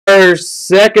our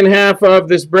second half of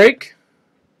this break.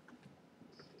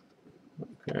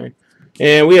 Okay.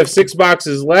 And we have 6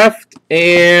 boxes left,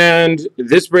 and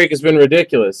this break has been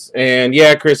ridiculous. And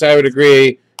yeah, Chris, I would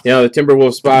agree. You know, the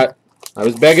Timberwolves spot, I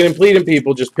was begging and pleading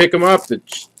people, just pick them up.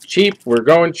 It's cheap. We're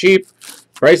going cheap.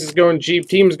 Price is going cheap.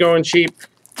 Team's going cheap.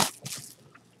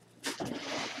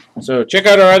 So check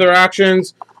out our other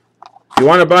auctions. If you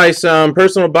want to buy some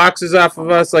personal boxes off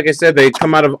of us, like I said, they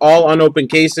come out of all unopened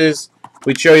cases.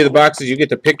 We'd show you the boxes. You get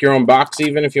to pick your own box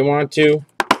even if you want to.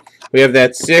 We have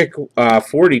that sick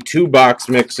 42-box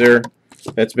mixer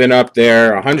that's been up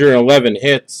there. 111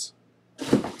 hits.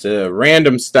 It's a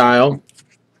random style.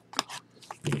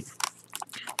 And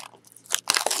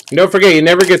don't forget, you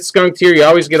never get skunked here. You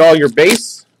always get all your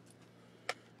base.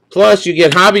 Plus, you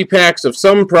get hobby packs of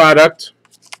some product.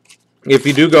 If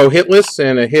you do go hitless,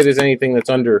 and a hit is anything that's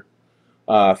under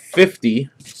 50.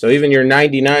 So even your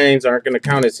 99s aren't going to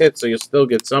count as hits, so you'll still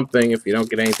get something if you don't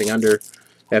get anything under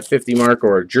that 50 mark,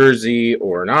 or a jersey,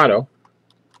 or an auto.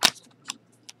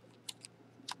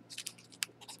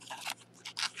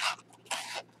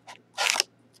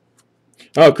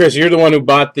 Oh, Chris, you're the one who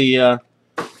bought the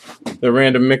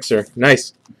random mixer.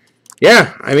 Nice.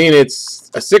 Yeah, I mean, it's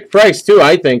a sick price, too,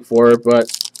 I think, for it. But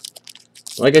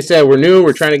like I said, we're new.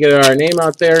 We're trying to get our name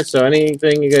out there. So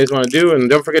anything you guys want to do. And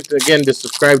don't forget, to, again, to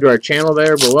subscribe to our channel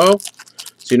there below,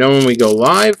 so you know when we go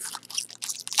live.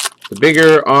 The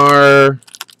bigger our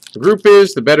group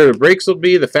is, the better the breaks will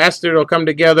be, the faster it'll come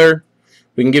together.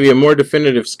 We can give you a more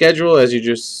definitive schedule as you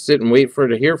just sit and wait for it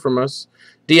to hear from us.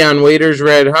 Dion Waiters,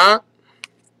 red hot.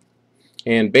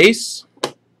 And base.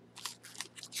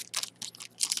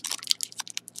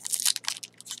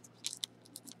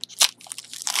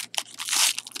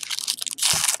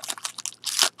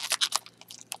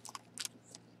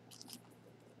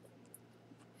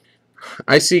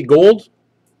 I see gold.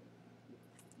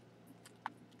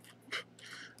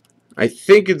 I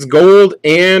think it's gold,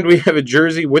 and we have a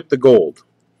jersey with the gold.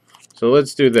 So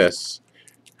let's do this.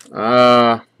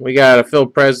 We got a Phil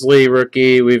Presley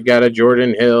rookie. We've got a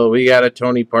Jordan Hill. We got a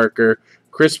Tony Parker.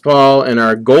 Chris Paul, and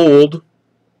our gold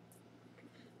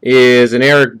is an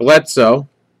Eric Bledsoe.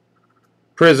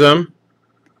 Prism.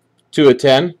 2 of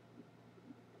 10.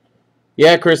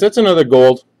 Yeah, Chris, that's another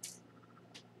gold.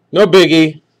 No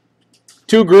biggie.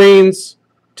 2 greens.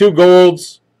 2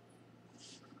 golds.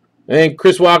 I think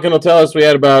Chris Walken will tell us we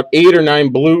had about 8 or 9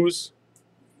 blues.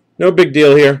 No big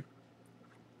deal here.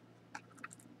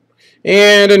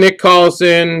 And a Nick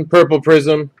Collison purple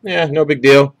prism. Yeah, no big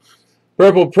deal.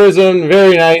 Purple prism,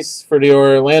 very nice for the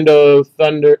Orlando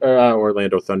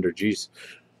Thunder. Geez.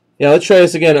 Yeah, let's try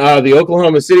this again. The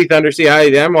Oklahoma City Thunder. See,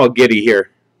 I'm all giddy here.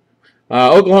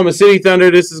 Oklahoma City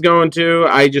Thunder, this is going to.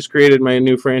 I just created my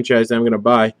new franchise I'm going to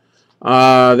buy.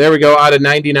 There we go, out of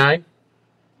 99.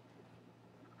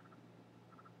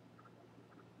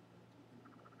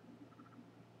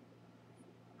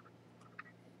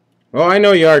 Oh, I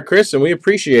know you are, Chris, and we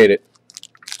appreciate it.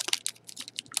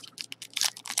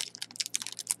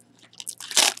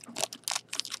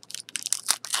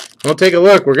 We'll take a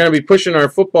look. We're going to be pushing our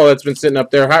football that's been sitting up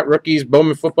there. Hot rookies,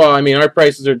 Bowman football. I mean, our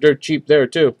prices are dirt cheap there,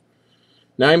 too.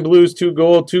 9 blues, 2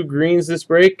 gold, 2 greens this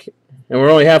break, and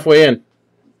we're only halfway in.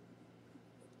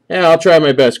 Yeah, I'll try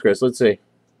my best, Chris. Let's see.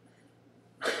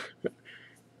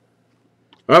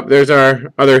 Oh, there's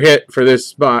our other hit for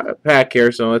this pack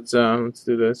here. So let's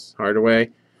do this. Hardaway,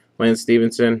 Lance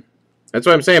Stevenson. That's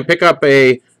what I'm saying. Pick up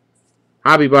a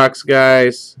hobby box,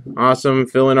 guys. Awesome.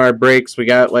 Fill in our breaks. We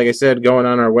got, like I said, going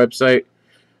on our website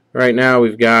right now.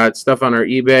 We've got stuff on our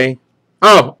eBay.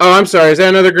 Oh, I'm sorry. Is that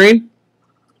another green?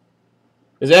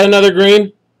 Is that another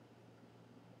green?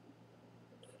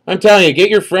 I'm telling you, get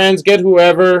your friends, get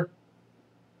whoever.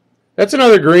 That's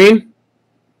another green.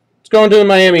 It's going to the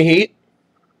Miami Heat.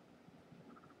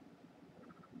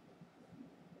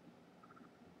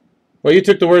 Well, you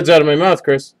took the words out of my mouth,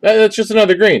 Chris. That's just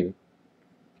another green.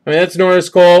 I mean, that's Norris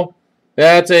Cole.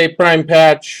 That's a prime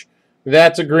patch.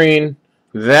 That's a green.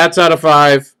 That's out of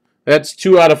 5. That's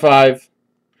 2 out of 5.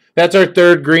 That's our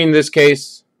 3rd green this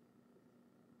case.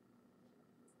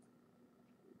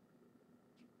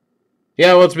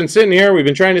 Yeah, well, it's been sitting here. We've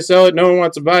been trying to sell it. No one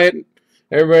wants to buy it.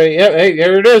 Everybody, yeah, hey,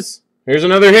 there it is. Here's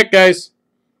another hit, guys.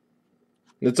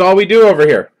 That's all we do over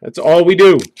here. That's all we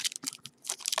do.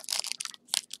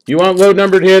 You want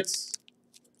low-numbered hits?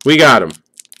 We got them.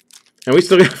 And we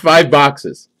still got 5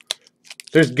 boxes.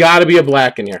 There's got to be a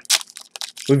black in here.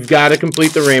 We've got to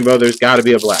complete the rainbow. There's got to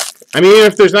be a black. I mean, even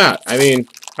if there's not. I mean,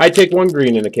 I'd take 1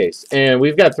 green in a case. And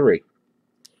we've got 3.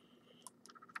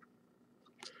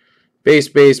 Base,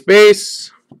 base,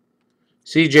 base.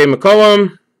 CJ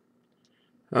McCollum.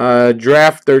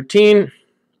 Draft 13.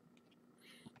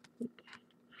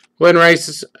 Glenn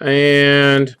Rice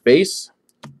and base.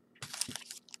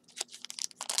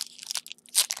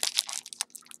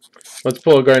 Let's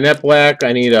pull a Garnett Black.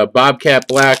 I need a Bobcat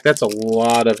Black. That's a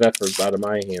lot of effort out of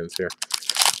my hands here.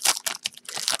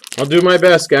 I'll do my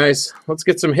best, guys. Let's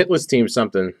get some hitless teams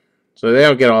something so they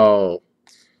don't get all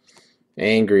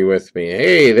angry with me.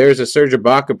 Hey, there's a Serge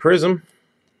Ibaka Prism.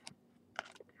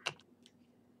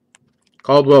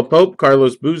 Caldwell Pope,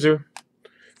 Carlos Boozer.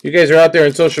 If you guys are out there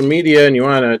on social media and you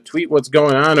want to tweet what's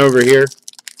going on over here,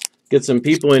 get some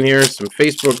people in here, some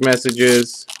Facebook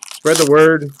messages, spread the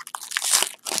word.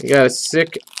 We got a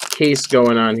sick case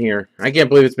going on here. I can't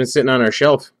believe it's been sitting on our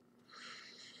shelf.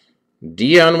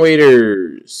 Dion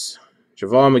Waiters,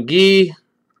 JaVale McGee,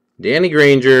 Danny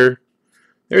Granger.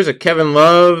 There's a Kevin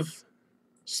Love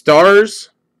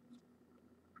Stars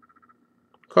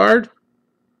card.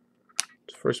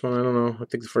 The first one, I don't know. I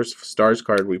think the first Stars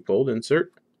card we pulled.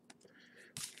 Insert.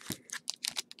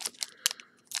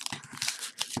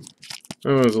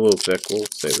 That one was a little thick. We'll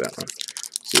save that one.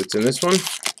 See what's in this one.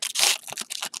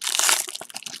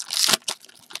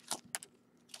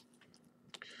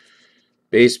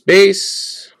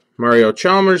 Base, Mario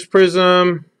Chalmers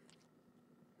Prism,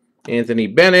 Anthony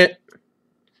Bennett,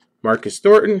 Marcus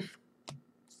Thornton,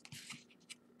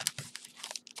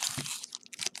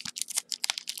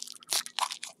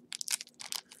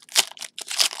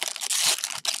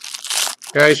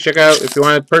 guys, check out, if you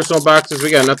want personal boxes,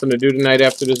 we got nothing to do tonight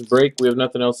after this break. We have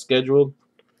nothing else scheduled.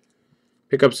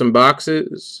 Pick up some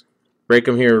boxes, break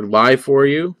them here live for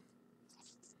you.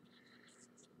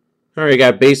 All right,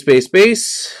 got base.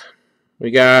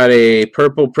 We got a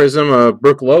purple prism of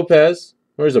Brook Lopez.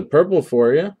 Where's a purple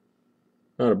for you?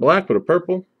 Not a black, but a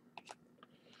purple.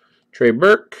 Trey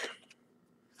Burke.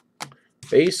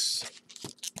 Base.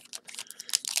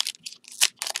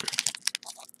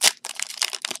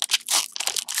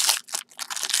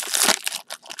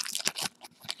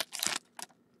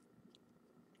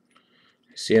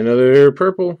 See another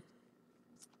purple.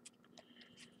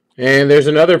 And there's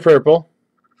another purple.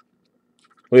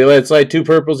 We let it slide 2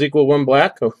 purples equal 1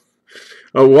 black.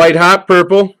 A white hot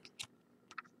purple.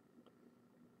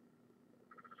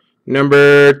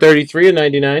 Number 33 of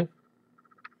 99.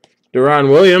 Deron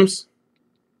Williams.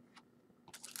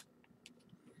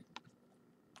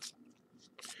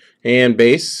 And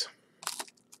base.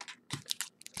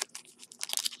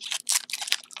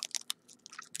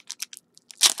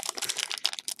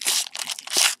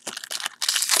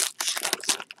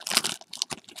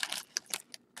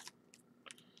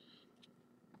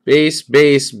 Base.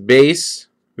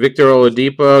 Victor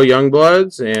Oladipo,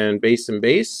 Youngbloods, and base.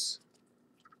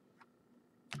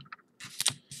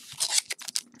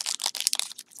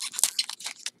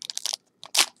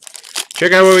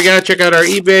 Check out what we got. Check out our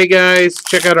eBay, guys.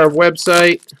 Check out our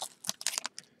website.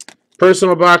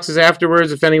 Personal boxes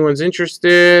afterwards if anyone's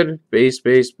interested. Base.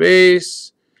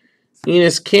 Enes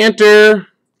Kanter,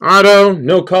 auto,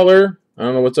 no color. I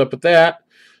don't know what's up with that.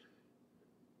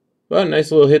 But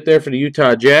nice little hit there for the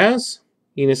Utah Jazz.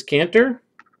 Enes Kanter.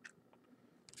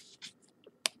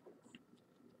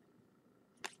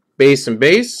 Base.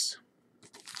 Base.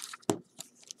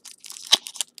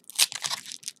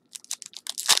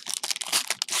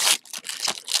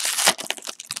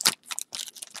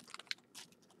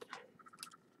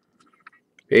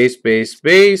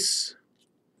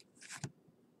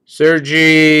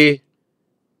 Sergei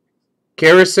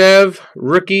Karasev,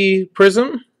 rookie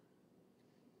prism.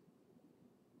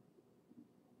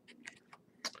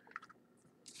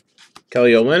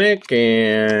 Kelly Olynyk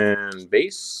and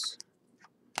base.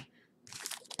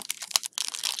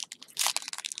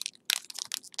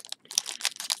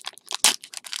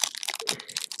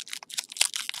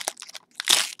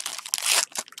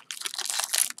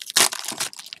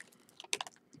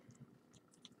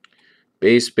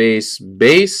 Base.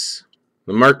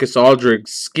 LaMarcus Aldridge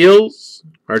skills.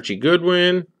 Archie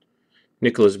Goodwin.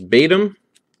 Nicholas Batum.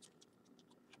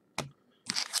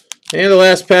 And the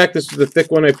last pack, this is the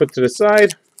thick one I put to the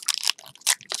side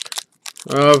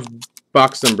of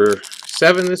box number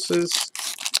 7. This is.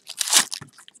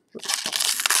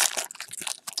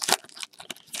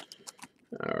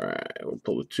 All right, we'll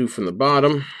pull the 2 from the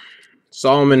bottom.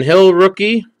 Solomon Hill,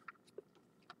 rookie.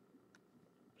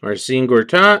 Marcin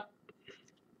Gortat.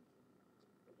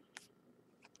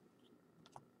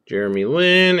 Jeremy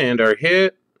Lin, and our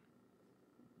hit.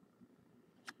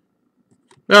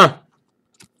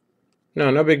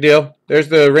 No big deal. There's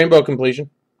the rainbow completion.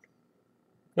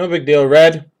 No big deal.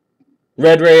 Red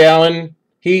Ray Allen,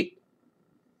 Heat,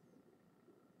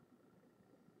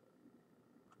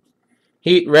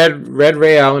 red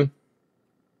Ray Allen.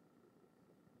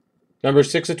 Number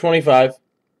 6 of 25.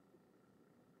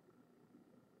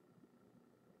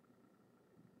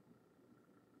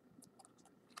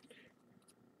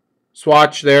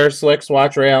 Swatch there, slick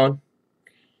swatch, Ray Allen.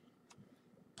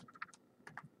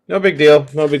 No big deal,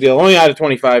 no big deal. Only out of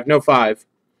 25, no 5.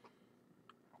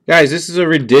 Guys, this is a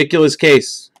ridiculous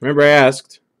case. Remember I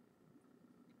asked.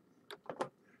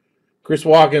 Chris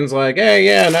Walken's like, hey,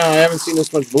 yeah, no, I haven't seen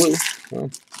this much blue. Well,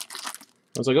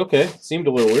 I was like, okay, seemed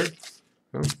a little weird.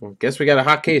 Well, guess we got a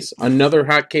hot case. Another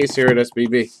hot case here at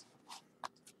SBB.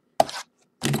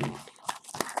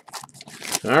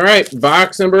 All right,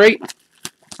 box number 8.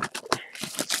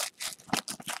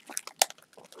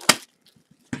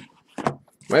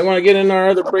 Might want to get in our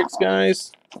other breaks,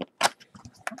 guys.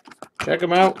 Check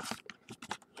them out.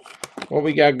 What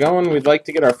we got going. We'd like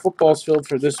to get our footballs filled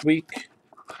for this week.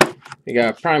 We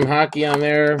got Prime Hockey on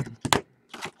there.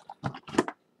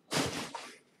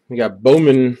 We got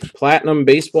Bowman Platinum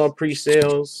Baseball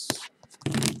pre-sales.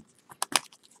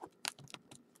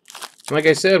 Like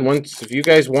I said, if you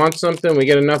guys want something, we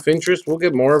get enough interest, we'll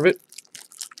get more of it.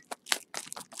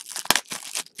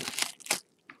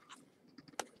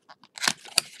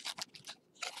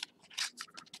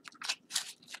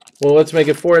 Well, let's make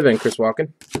it 4 then, Chris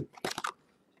Walken.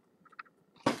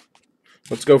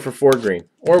 Let's go for 4 green.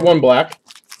 Or 1 black.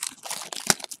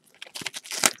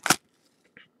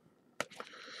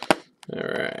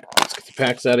 Alright, let's get the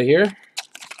packs out of here.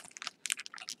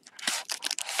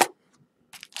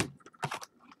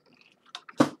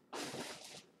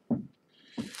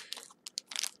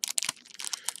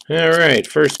 Alright,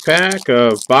 first pack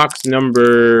of box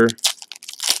number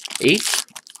 8.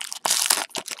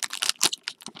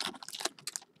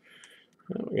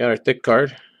 We got our thick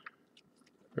card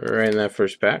right in that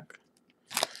first pack.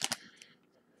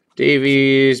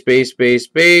 Davies,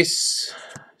 base.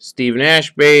 Steve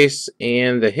Nash, base,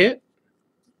 and the hit.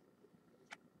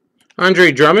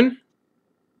 Andre Drummond.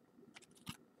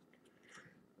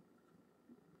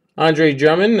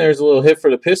 There's a little hit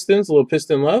for the Pistons, a little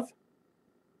Piston love.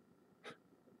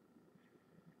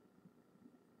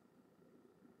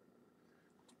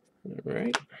 All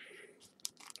right.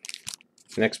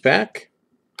 Next pack.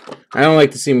 I don't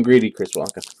like to seem greedy, Chris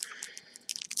Walker.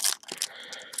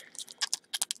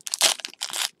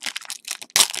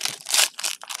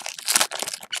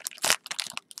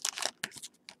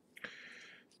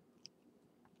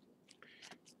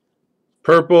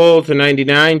 Purple to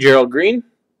 99, Gerald Green.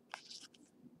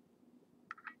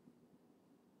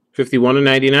 51 to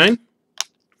 99.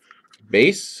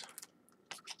 Base.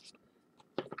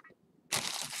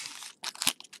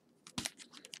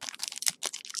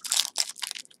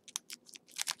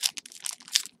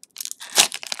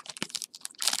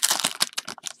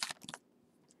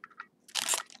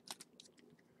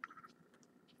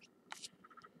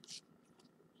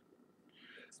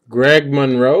 Greg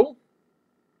Monroe.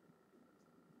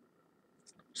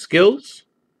 Skills.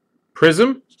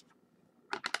 Prism.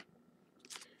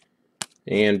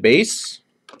 And base.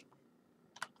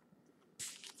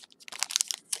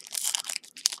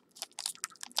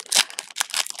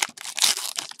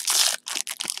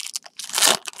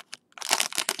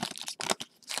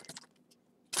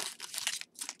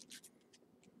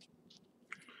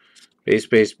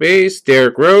 Base.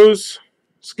 Derrick Rose.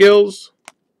 Skills.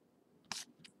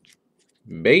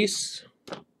 Base.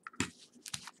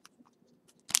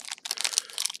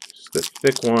 Just a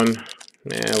thick one.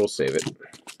 Nah, we'll save it.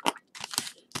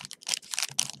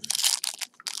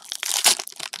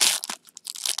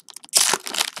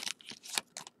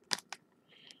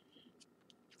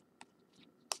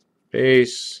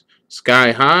 Base.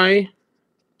 Sky High.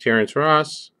 Terrence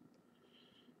Ross.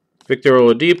 Victor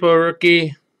Oladipo,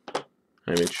 rookie.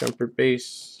 Hyman Shumpert,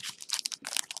 base.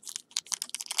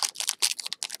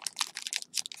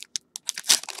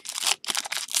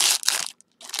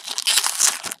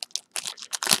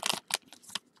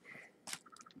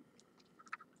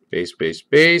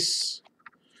 Base.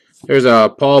 There's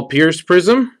a Paul Pierce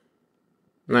Prism.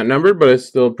 Not numbered, but it's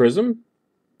still a Prism.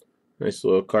 Nice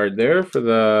little card there for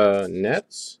the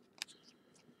Nets.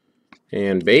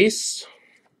 And base.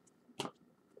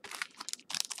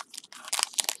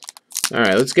 All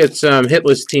right, let's get some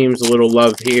hitless teams a little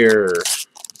love here.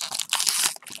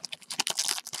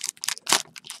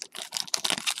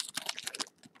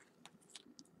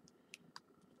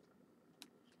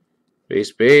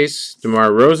 Base.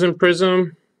 DeMar Rosen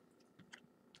Prism.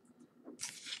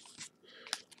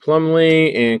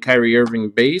 Plumlee and Kyrie Irving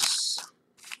base.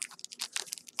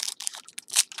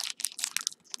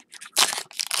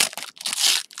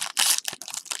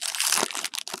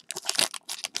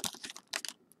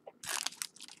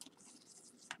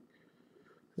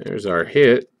 There's our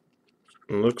hit.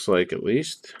 Looks like, at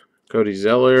least. Cody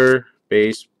Zeller.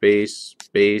 Base, base,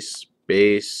 base,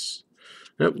 base.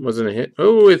 Nope, wasn't a hit.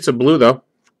 Oh, it's a blue, though.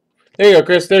 There you go,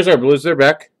 Chris. There's our blues. They're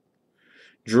back.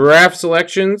 Draft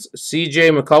selections.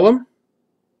 C.J. McCollum.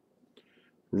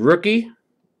 Rookie.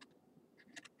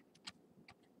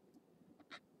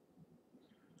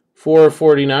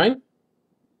 449.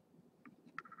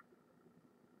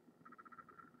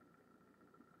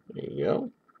 There you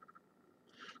go.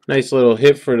 Nice little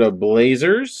hit for the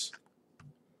Blazers.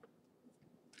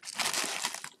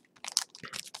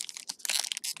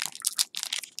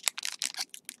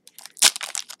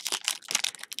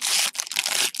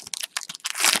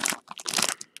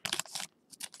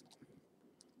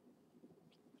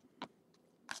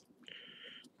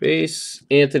 Base,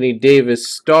 Anthony Davis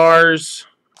Stars.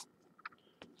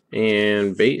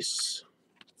 And base.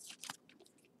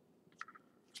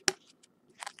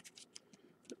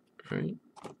 All right.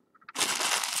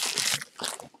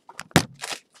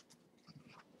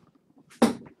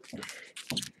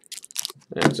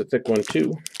 That's a thick one,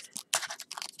 too.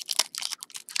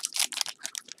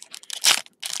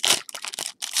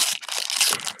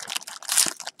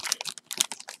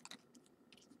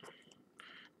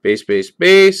 Base, base,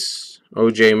 base.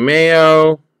 OJ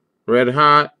Mayo. Red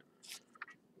Hot.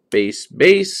 Base,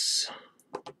 base.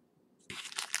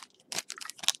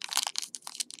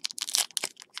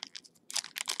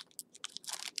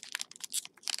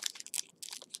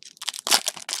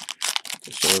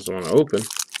 This one doesn't want to open.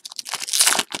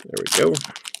 There we go.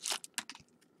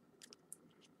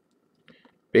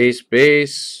 Base,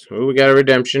 base. Oh, we got a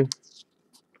redemption.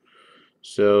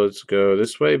 So let's go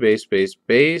this way. Base, base,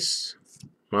 base.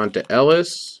 On to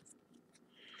Ellis.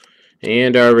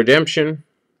 And our redemption.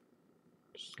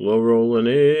 Slow rolling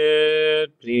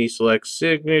it. Panini Select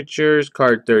Signatures.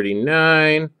 Card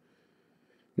 39.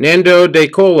 Nando De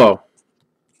Colo.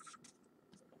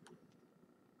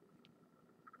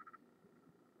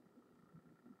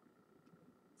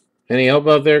 Any help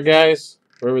out there, guys?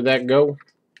 Where would that go?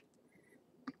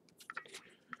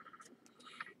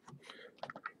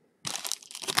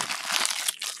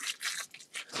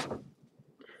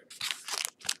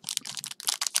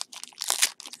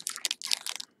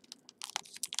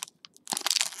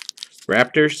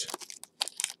 Raptors.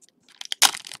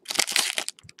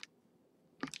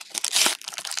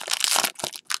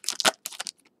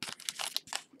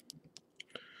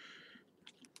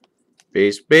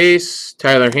 Base, base.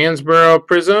 Tyler Hansborough,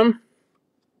 Prism.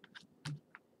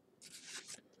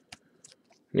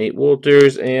 Nate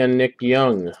Wolters and Nick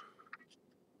Young.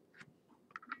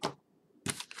 All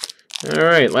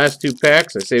right, last two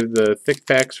packs. I saved the thick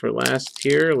packs for last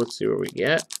here. Let's see what we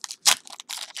get.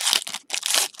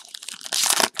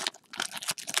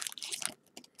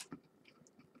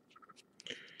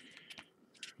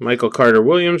 Michael Carter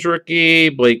Williams rookie,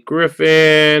 Blake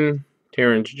Griffin,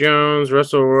 Terrence Jones,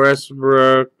 Russell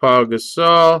Westbrook, Paul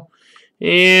Gasol,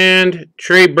 and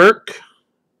Trey Burke.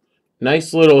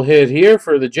 Nice little hit here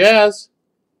for the Jazz.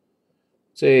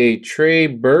 It's a Trey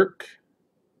Burke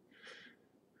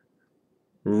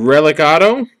relic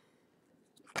auto.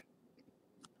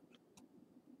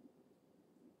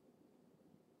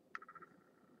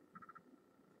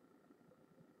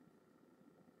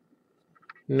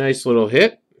 Nice little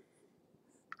hit.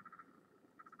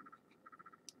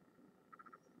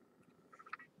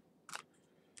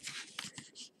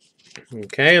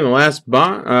 Okay, and the last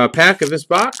pack of this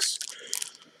box.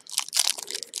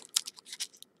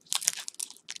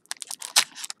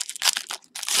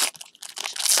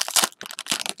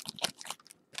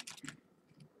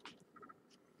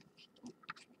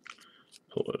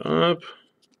 Pull it up.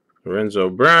 Lorenzo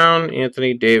Brown,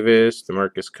 Anthony Davis,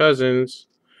 DeMarcus Cousins,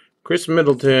 Chris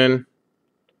Middleton,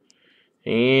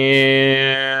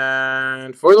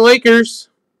 and for the Lakers,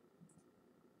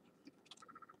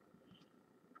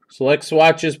 select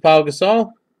swatches, Paul Gasol.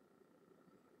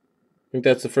 I think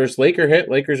that's the first Laker hit.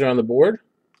 Lakers are on the board.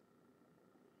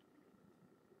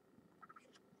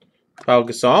 Paul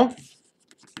Gasol.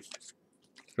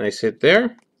 Nice hit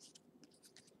there.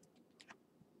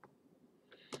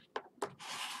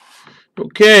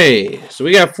 Okay, so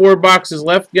we got 4 boxes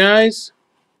left, guys.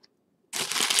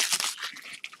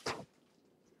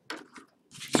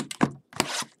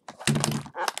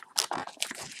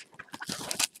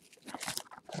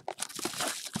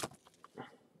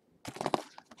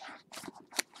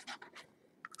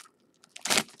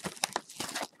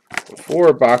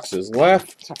 Four boxes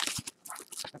left.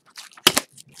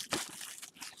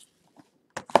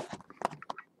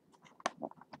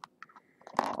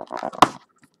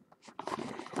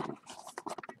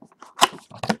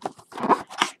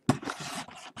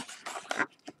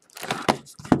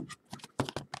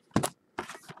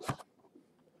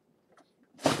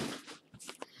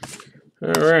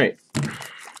 All right.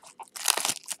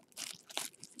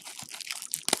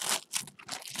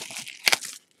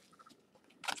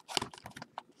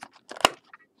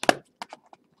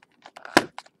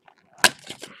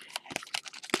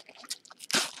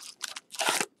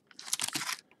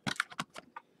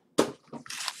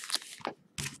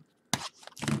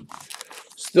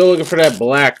 Still looking for that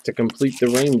black to complete the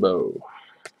rainbow.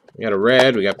 We got a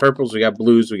red, we got purples, we got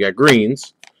blues, we got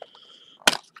greens.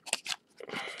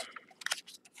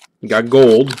 We got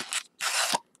gold.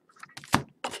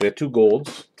 We got 2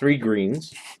 golds, 3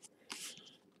 greens.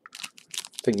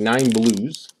 I think 9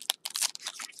 blues.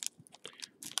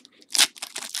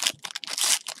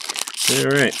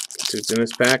 Alright, see what's in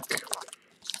this pack.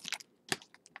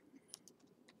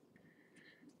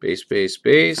 Base, base,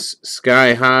 base.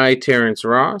 Sky High, Terrence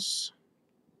Ross.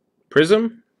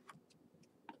 Prism.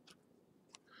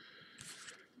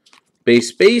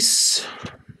 Base, base.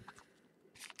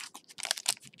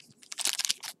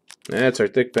 That's our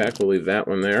thick pack. We'll leave that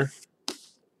one there.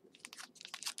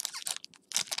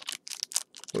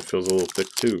 It feels a little thick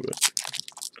too, but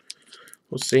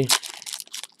we'll see.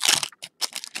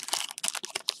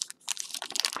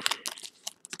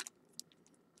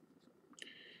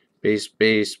 Base,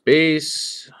 base,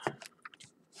 base.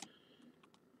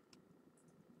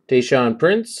 Tayshaun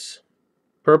Prince.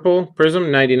 Purple,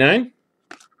 Prism, 99.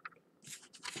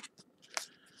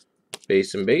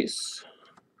 Base and base.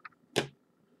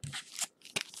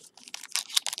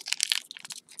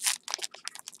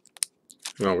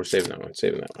 No, we're saving that one.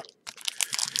 Saving that one.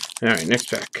 All right,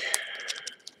 next pack.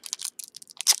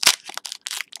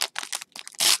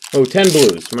 Oh, 10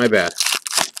 blues. My bad.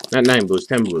 Not 9 blues,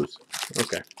 10 blues.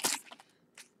 Okay.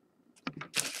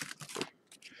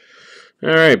 All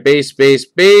right, base, base,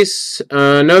 base.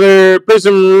 Another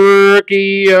Prism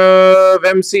rookie of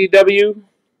MCW.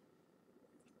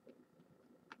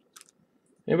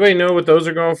 Anybody know what those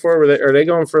are going for? Are they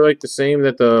going for like the same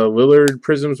that the Lillard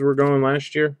Prisms were going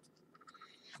last year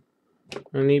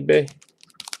on eBay?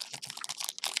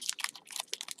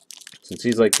 Since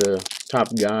he's like the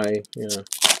top guy, yeah,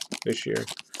 this year.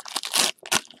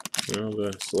 You know,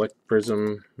 the Select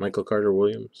Prism, Michael Carter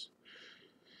Williams.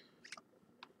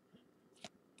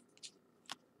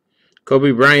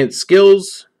 Kobe Bryant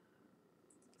Skills.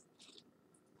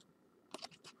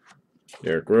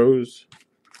 Derrick Rose.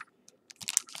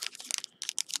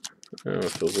 Oh, it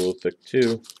feels a little thick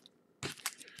too.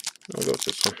 I'll go with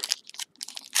this one.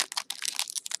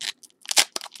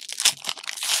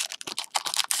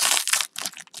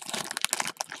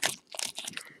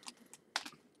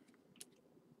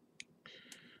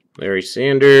 Larry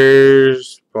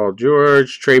Sanders, Paul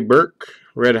George, Trey Burke,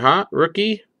 Red Hot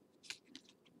rookie.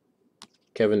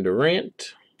 Kevin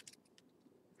Durant.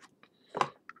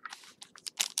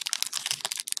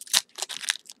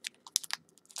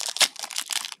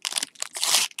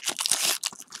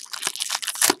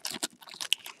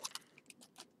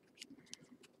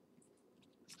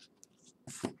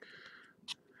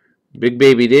 Big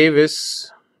Baby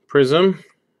Davis, Prism.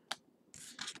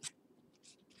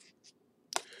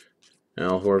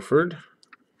 Al Horford.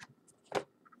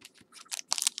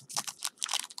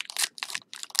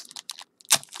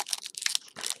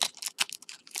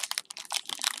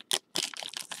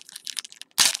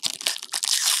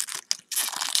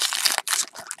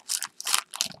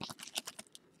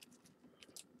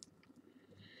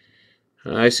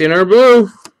 I see another blue.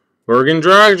 Oregon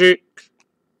Dragic.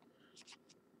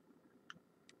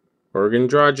 Oregon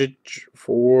Dragic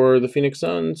for the Phoenix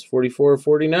Suns.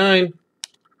 44-49.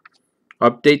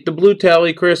 Update the blue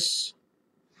tally, Chris.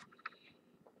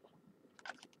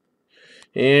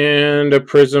 And a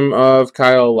Prism of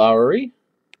Kyle Lowry.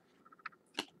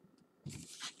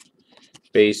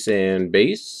 Base and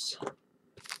base.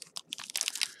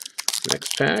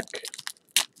 Next pack.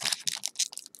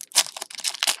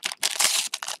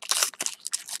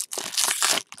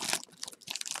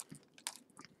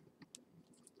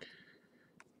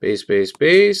 Base, base,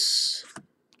 base.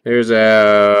 There's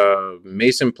a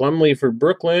Mason Plumlee for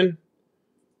Brooklyn.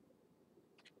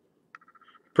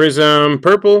 Prism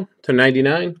purple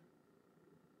 /99.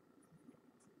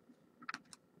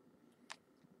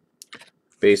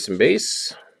 Base and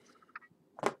base.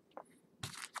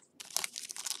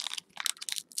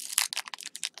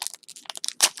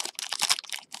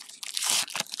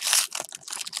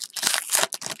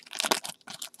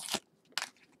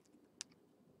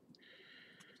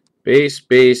 Base,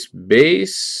 base,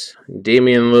 base.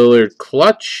 Damian Lillard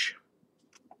clutch.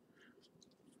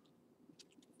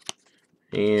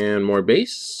 And more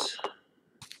base.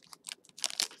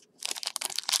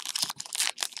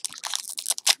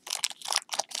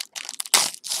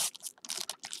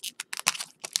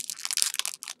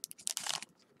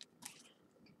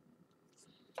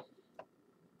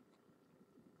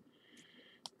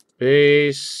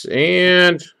 base,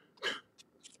 and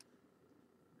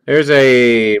there's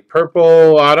a purple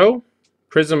auto,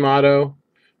 Prism auto,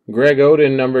 Greg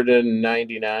Oden numbered to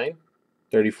 99,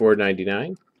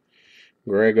 34.99.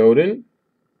 Greg Oden,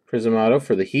 Prism auto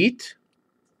for the Heat.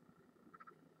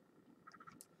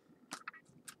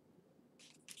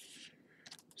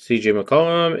 CJ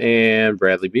McCollum and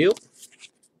Bradley Beal.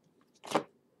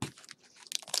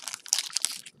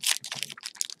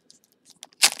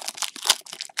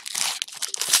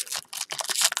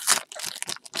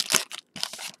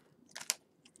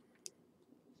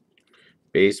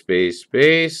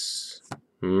 Base.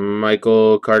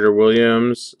 Michael Carter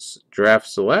Williams, draft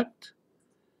select.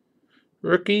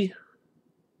 Rookie.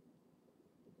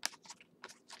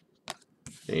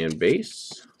 And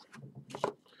base.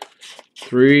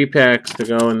 3 packs to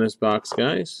go in this box,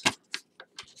 guys.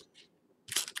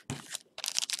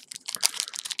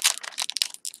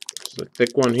 It's a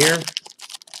thick one here.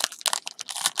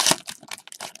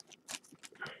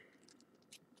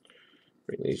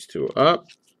 Bring these 2 up.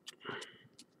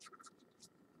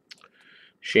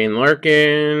 Shane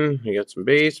Larkin. You got some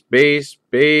base.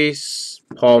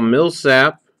 Paul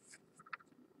Millsap.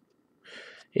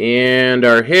 And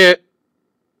our hit,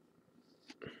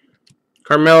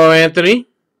 Carmelo Anthony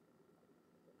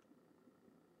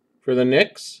for the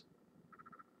Knicks.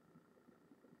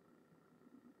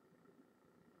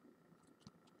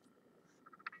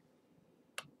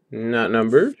 Not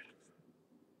numbered.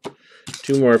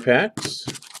 2 more packs.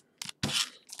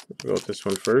 We'll go with this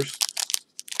one first.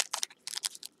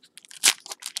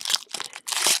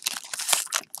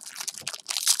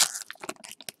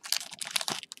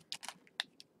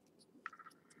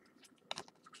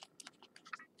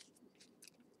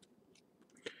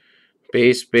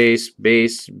 Base,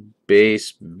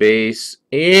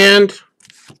 and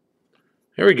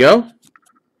there we go.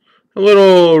 A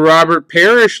little Robert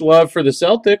Parrish love for the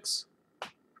Celtics.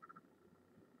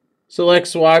 Select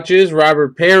swatches,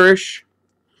 Robert Parrish.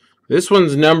 This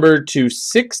one's numbered to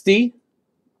 60.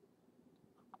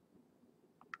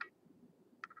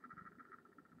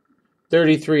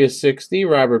 $33 of 60,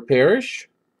 Robert Parrish.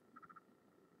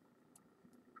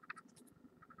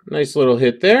 Nice little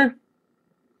hit there.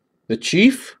 The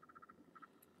Chief.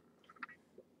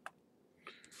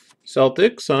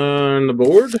 Celtics on the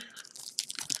board.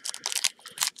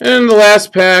 And the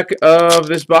last pack of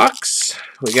this box.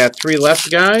 We got 3 left,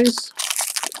 guys.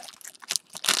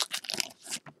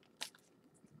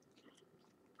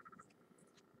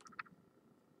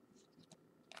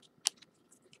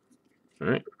 All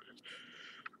right.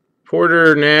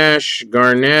 Porter, Nash,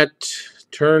 Garnett,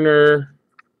 Turner,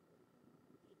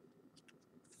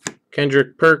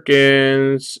 Kendrick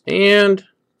Perkins, and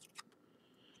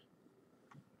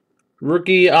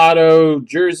rookie auto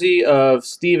jersey of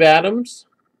Steve Adams.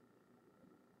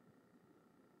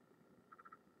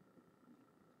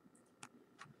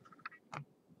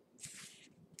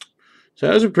 So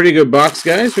that was a pretty good box,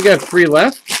 guys. We got 3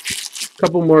 left. A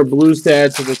couple more blues to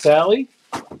add to the tally.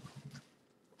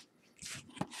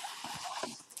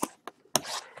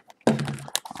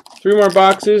 Three more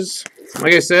boxes.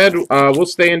 Like I said, we'll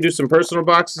stay and do some personal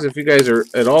boxes if you guys are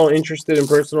at all interested in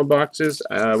personal boxes.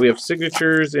 We have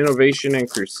Signatures, Innovation, and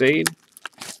Crusade.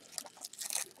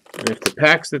 And if the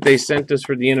packs that they sent us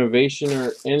for the Innovation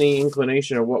are any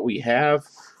inclination of what we have,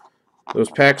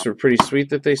 those packs were pretty sweet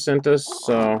that they sent us.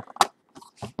 So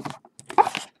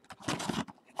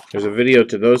there's a video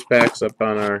to those packs up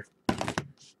on our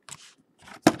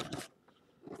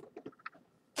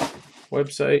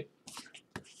website,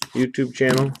 YouTube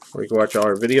channel, where you can watch all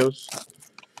our videos.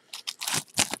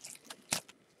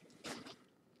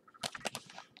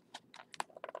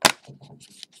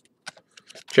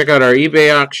 Check out our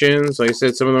eBay auctions. Like I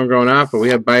said, some of them are going off, but we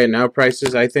have buy it now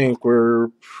prices. I think we're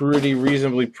pretty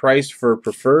reasonably priced for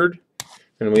preferred,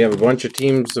 and we have a bunch of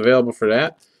teams available for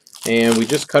that. And we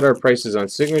just cut our prices on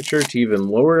Signature to even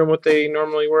lower than what they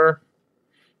normally were.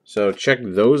 So check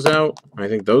those out. I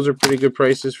think those are pretty good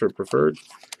prices for preferred.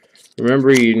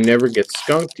 Remember, you never get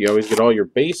skunked. You always get all your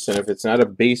base, and if it's not a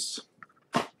base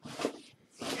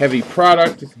heavy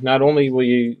product, not only will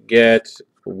you get,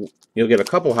 you'll get a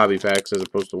couple hobby packs as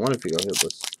opposed to one if you go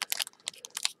hitless.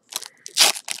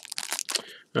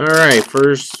 All right,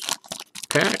 first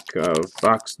pack of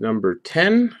box number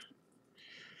 10.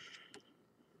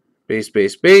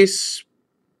 Base.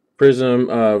 Prism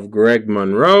of Greg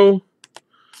Monroe.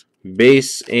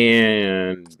 Base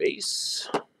and base.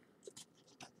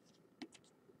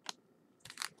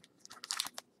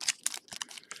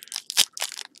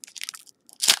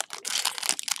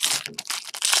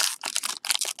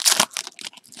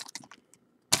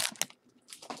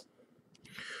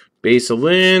 Base of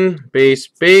Lynn. Base.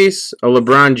 A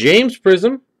LeBron James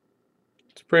prism.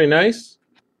 It's pretty nice.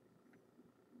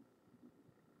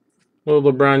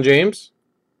 Little LeBron James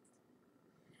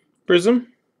prism.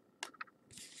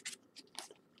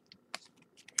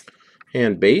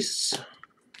 And base.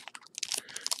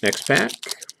 Next pack.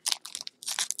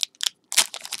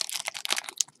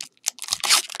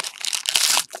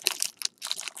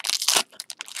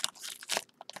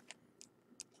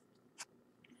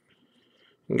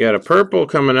 We got a purple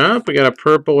coming up. We got a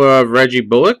purple of Reggie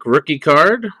Bullock, rookie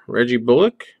card. Reggie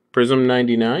Bullock, Prism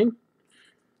 99.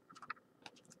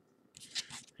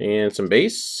 And some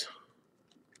base.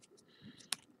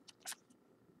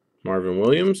 Marvin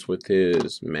Williams with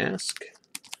his mask.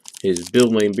 His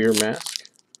Bill Lane beer mask.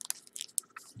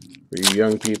 For you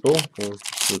young people, well,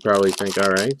 you probably think,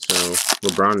 alright, so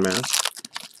LeBron mask.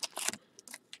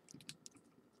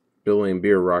 Bill Lane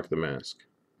beer rocked the mask.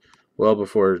 Well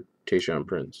before Tayshaun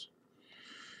Prince.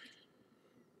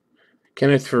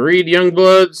 Kenneth Faried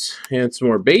Youngbloods, and some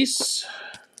more base.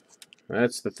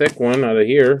 That's the thick one out of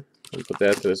here. I'll put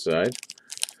that to the side.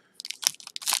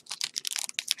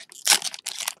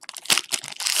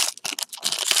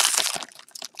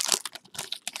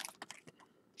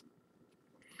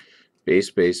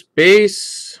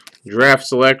 Base. Draft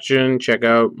selection. Check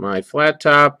out my flat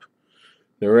top.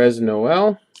 Nerez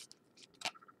Noel.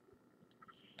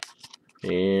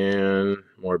 And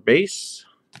more base.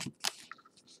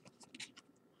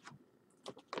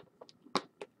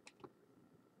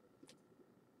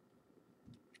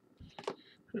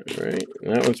 Alright,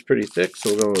 that one's pretty thick,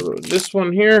 so we'll go with this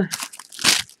one here.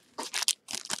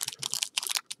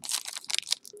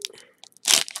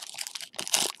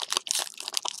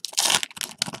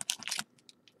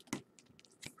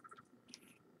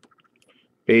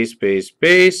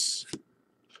 Base.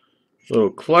 Little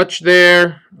clutch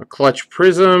there. A clutch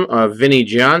prism of Vinnie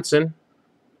Johnson.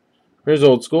 Here's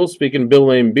old school. Speaking Bill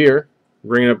Lane beer.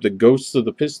 Bringing up the ghosts of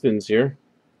the Pistons here.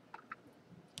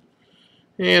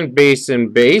 And base.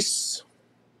 This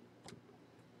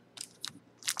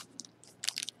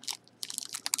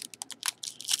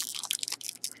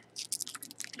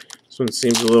one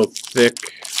seems a little thick.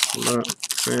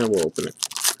 We'll open it.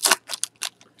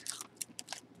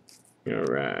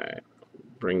 Alright.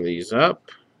 Bring these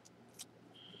up.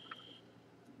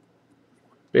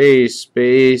 Base.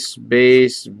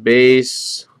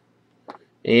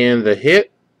 And the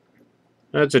hit.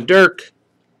 That's a Dirk.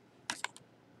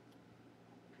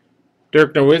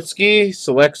 Dirk Nowitzki,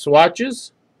 select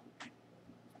swatches.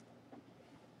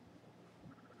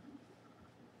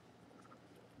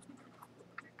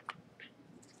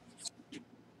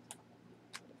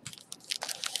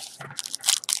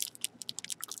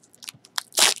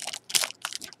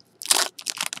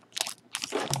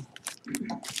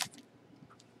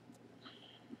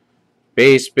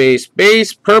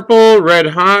 Base. Purple, red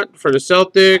hot for the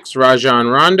Celtics. Rajon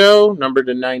Rondo, numbered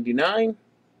to 99.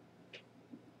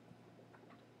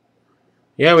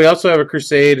 Yeah, we also have a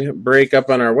Crusade break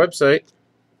up on our website.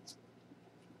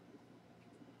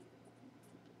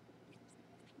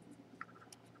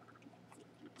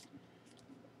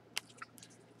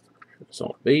 It's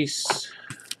all base.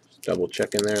 Just double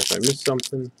checking there if I missed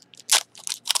something.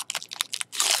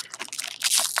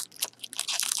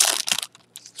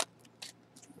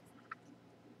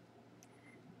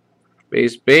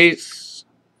 Base.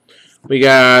 We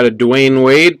got a Dwayne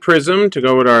Wade prism to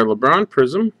go with our LeBron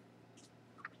prism.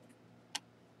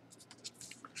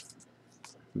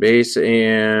 Base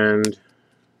and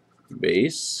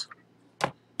base.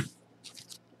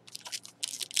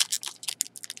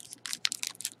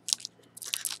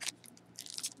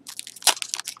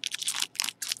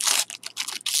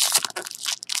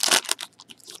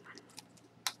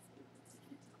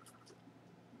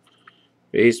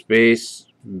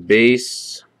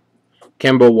 Base.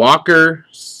 Kemba Walker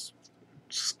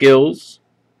skills.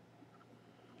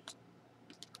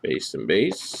 Base and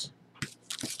base.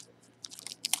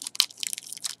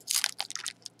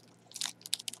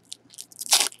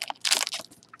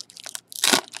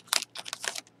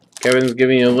 Kevin's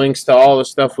giving you links to all the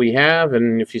stuff we have,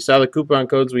 and if you saw the coupon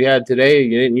codes we had today,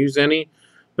 you didn't use any,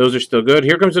 those are still good.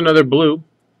 Here comes another blue.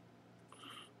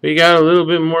 We got a little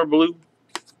bit more blue.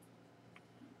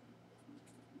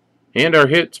 And our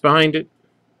hits behind it.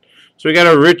 So we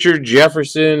got a Richard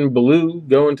Jefferson blue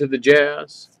going to the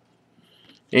Jazz.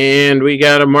 And we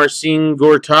got a Marcin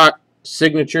Gortat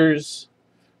signatures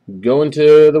going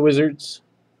to the Wizards.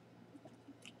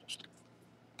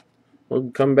 We'll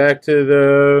come back to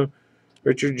the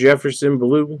Richard Jefferson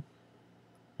blue.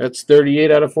 That's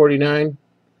 38 out of 49.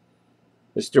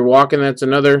 Mr. Walken, that's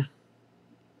another.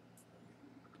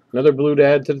 Another blue to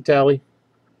add to the tally.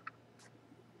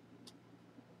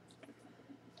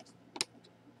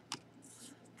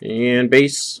 And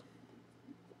base.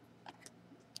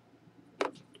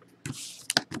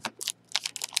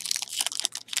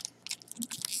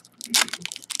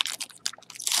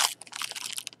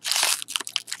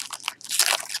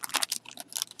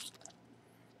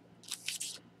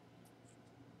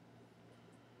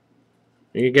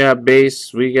 You got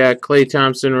base. We got Klay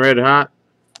Thompson red hot.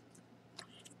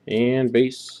 And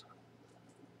base.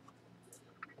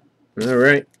 All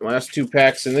right, last 2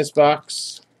 packs in this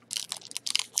box.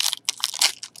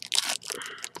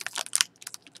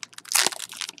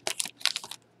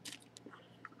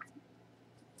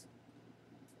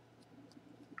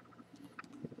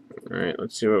 All right,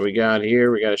 let's see what we got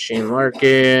here. We got a Shane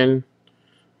Larkin,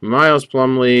 Miles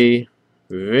Plumlee,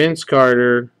 Vince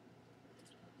Carter,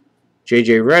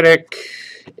 J.J. Redick,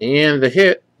 and the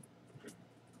hit.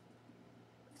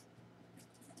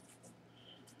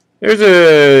 There's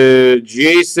a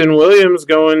Jason Williams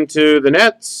going to the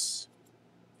Nets.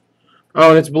 Oh,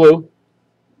 and it's blue.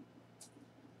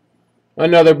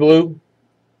 Another blue.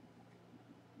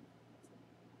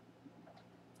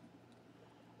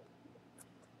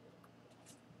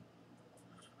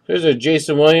 There's a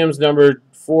Jason Williams, number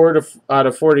 4 out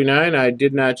of 49. I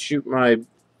did not shoot my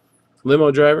limo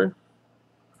driver.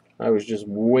 I was just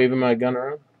waving my gun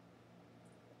around.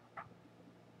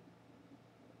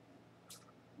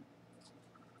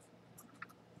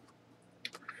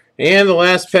 And the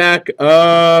last pack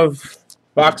of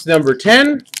box number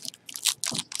 10.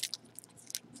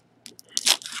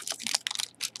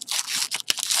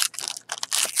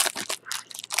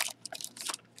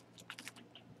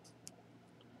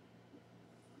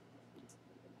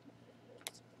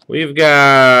 We've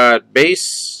got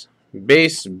base,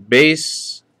 base,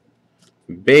 base,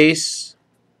 base.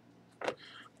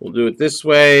 We'll do it this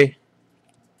way.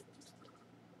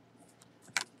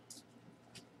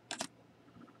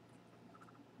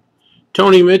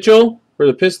 Tony Mitchell for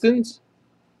the Pistons.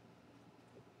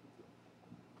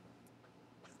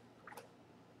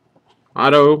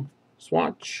 Auto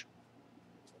swatch.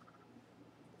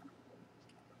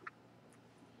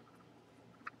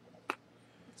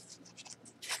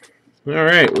 All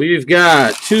right, we've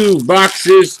got 2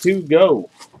 boxes to go.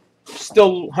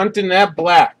 Still hunting that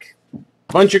black.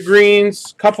 Bunch of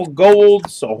greens, couple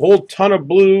golds, a whole ton of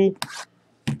blue,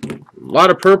 a lot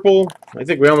of purple. I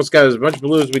think we almost got as much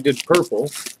blue as we did purple.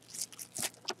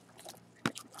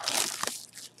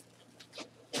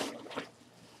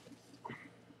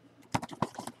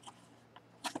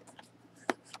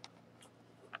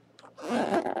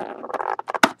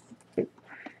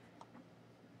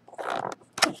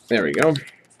 There we go.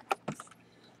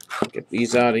 Get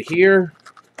these out of here.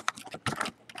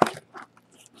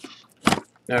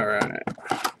 All right.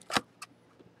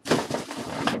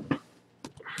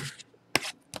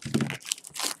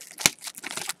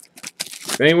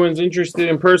 If anyone's interested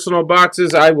in personal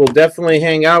boxes, I will definitely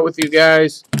hang out with you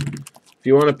guys. If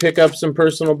you want to pick up some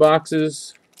personal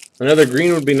boxes, another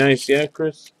green would be nice, yeah,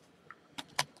 Chris?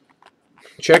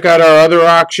 Check out our other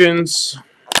auctions.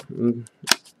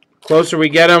 Closer we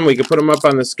get them, we can put them up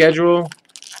on the schedule.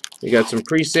 We got some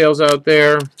pre-sales out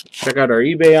there. Check out our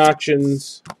eBay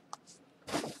auctions.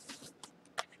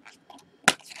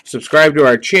 Subscribe to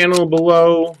our channel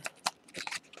below.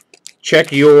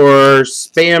 Check your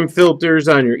spam filters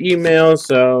on your email,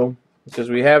 because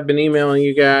we have been emailing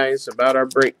you guys about our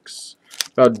breaks,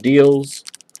 about deals.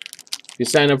 If you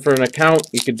sign up for an account,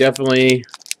 you could definitely,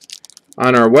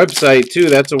 on our website too,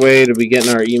 that's a way to be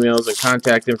getting our emails and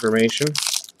contact information.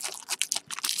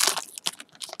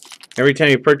 Every time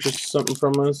you purchase something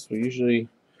from us, we usually,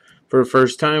 for the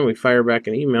first time, we fire back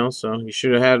an email, so you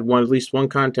should have had at least one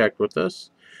contact with us.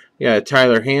 Yeah,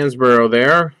 Tyler Hansborough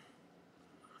there.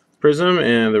 Prism,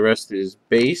 and the rest is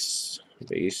base,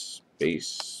 base,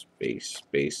 base, base,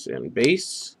 base, and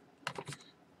base.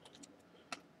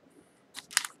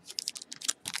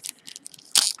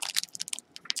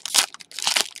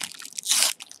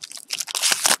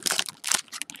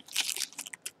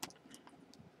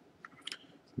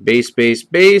 Base, base,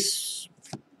 base.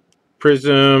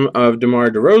 Prism of DeMar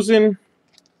DeRozan.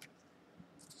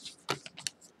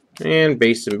 And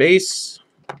base and base.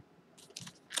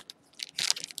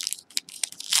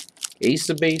 Ace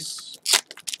of base.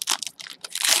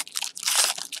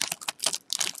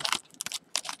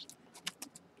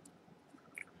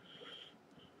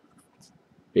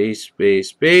 Base,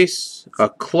 base, base. A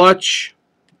clutch.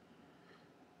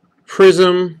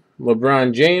 Prism.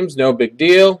 LeBron James. No big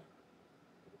deal.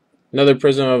 Another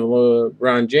prism of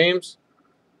LeBron James.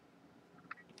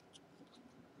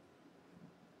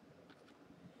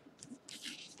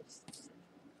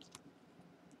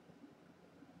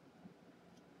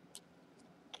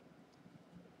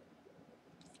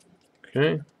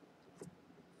 Okay.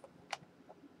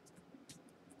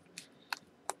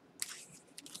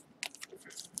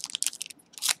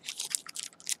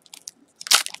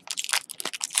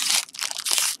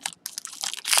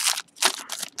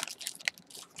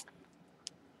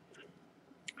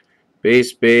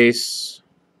 Base.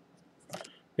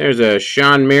 There's a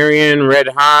Sean Marion Red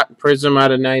Hot Prism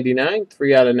out of 99.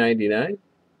 3 out of 99.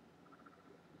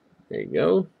 There you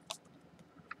go.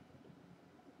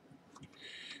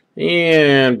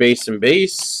 And base.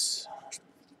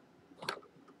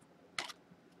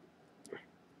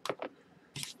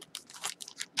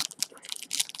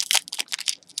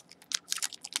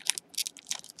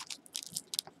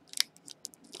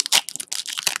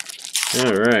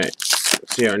 All right.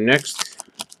 Let's see our next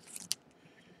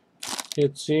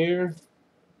hits here.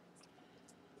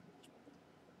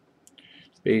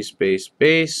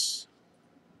 Base.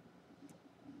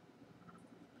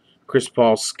 Chris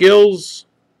Paul skills.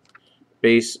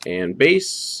 Base.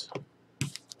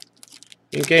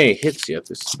 Okay, hits yet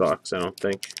this box, I don't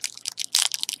think.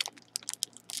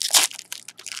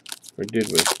 Or did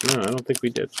we? No, I don't think we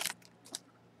did.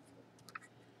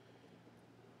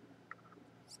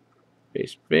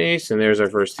 Base, and there's our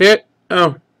first hit.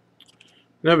 Oh,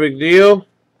 no big deal.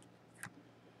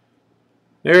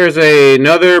 There's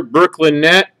another Brooklyn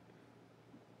Net.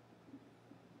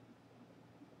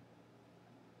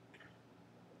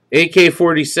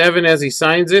 AK-47 as he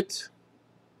signs it.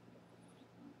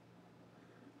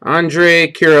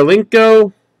 Andrei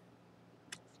Kirilenko.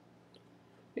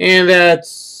 And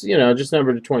that's, just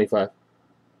numbered to 25.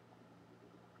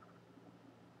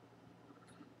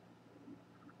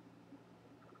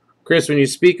 Chris, when you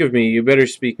speak of me, you better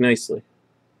speak nicely.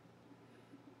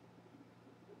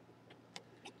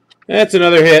 That's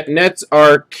another hit. Nets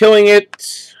are killing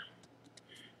it.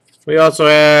 We also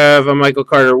have a Michael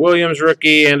Carter Williams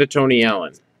rookie and a Tony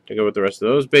Allen to go with the rest of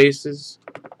those bases.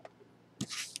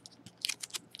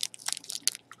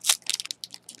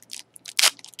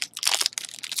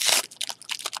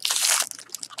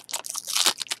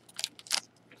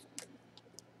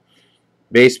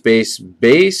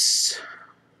 Base.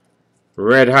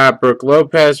 Red Hot Brook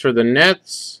Lopez for the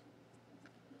Nets.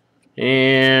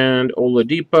 And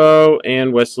Oladipo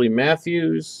and Wesley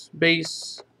Matthews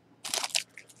base.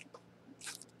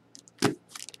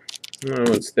 That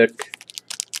one's thick.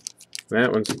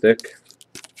 That one's thick.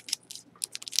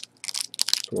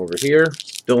 Come over here.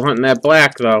 Still hunting that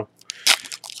black, though.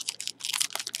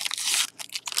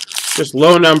 Just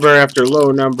low number after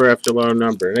low number after low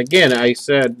number. And again, I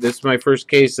said this is my first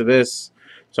case of this,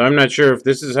 so I'm not sure if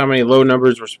this is how many low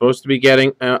numbers we're supposed to be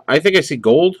getting. I think I see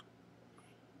gold.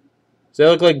 Does that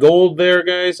look like gold there,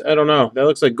 guys? I don't know. That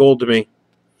looks like gold to me.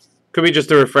 Could be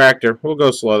just a refractor. We'll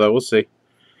go slow, though. We'll see.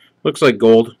 Looks like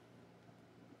gold.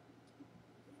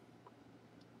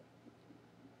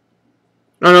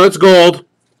 Oh, no, it's gold.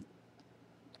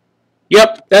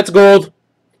 Yep, that's gold.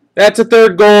 That's a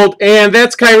third gold, and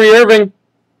that's Kyrie Irving.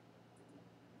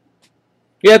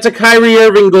 Yeah, it's a Kyrie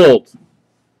Irving gold.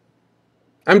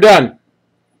 I'm done.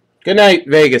 Good night,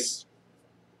 Vegas.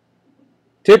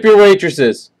 Tip your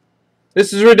waitresses.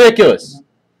 This is ridiculous.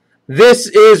 This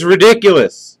is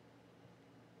ridiculous.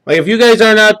 Like, if you guys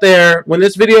aren't out there, when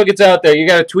this video gets out there, you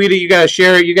got to tweet it, you got to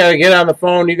share it, you got to get on the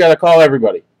phone, you got to call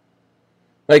everybody.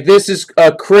 Like, this is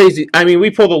crazy. I mean, we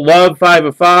pulled a Love 5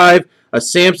 of 5, a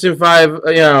Sampson 5,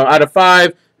 out of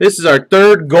 5. This is our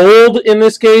third gold in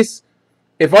this case.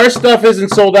 If our stuff isn't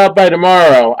sold out by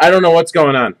tomorrow, I don't know what's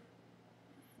going on.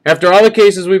 After all the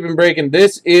cases we've been breaking,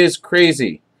 this is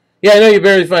crazy. Yeah, I know you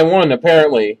barely find one,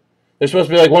 apparently. There's supposed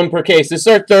to be like one per case. This is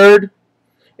our third,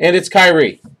 and it's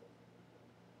Kyrie.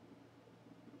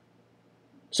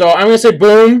 So I'm going to say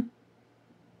boom.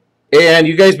 And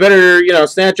you guys better,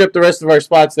 snatch up the rest of our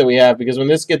spots that we have, because when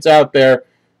this gets out there,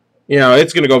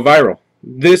 it's going to go viral.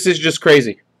 This is just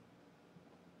crazy.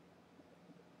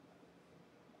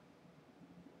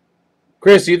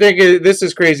 Chris, you think this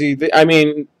is crazy? I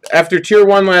mean, after Tier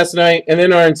 1 last night, and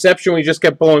then our Inception, we just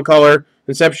kept pulling color.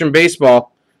 Inception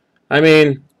Baseball. I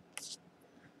mean,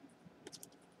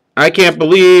 I can't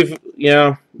believe,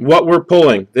 what we're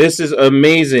pulling. This is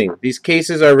amazing. These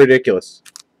cases are ridiculous.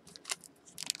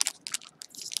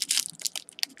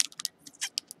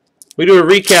 We do a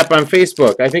recap on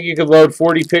Facebook. I think you could load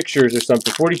 40 pictures or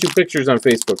something. 42 pictures on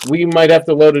Facebook. We might have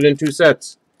to load it in 2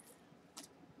 sets.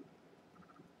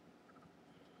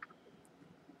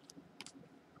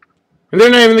 And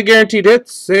they're not even the guaranteed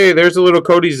hits. Hey, there's a little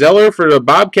Cody Zeller for the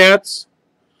Bobcats.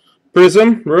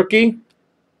 Prism, rookie.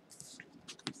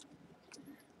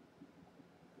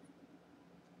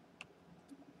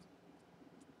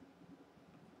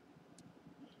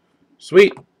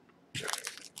 Sweet.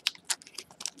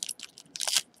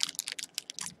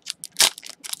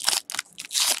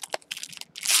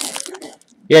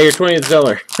 Yeah, your 20th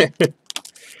Zeller.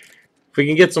 If we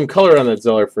can get some color on that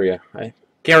Zeller for you. I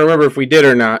can't remember if we did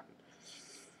or not.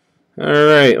 All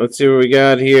right, let's see what we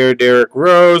got here. Derrick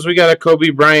Rose. We got a Kobe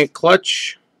Bryant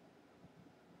clutch.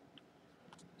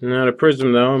 Not a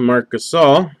prism, though. Marc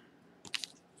Gasol.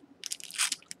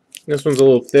 This one's a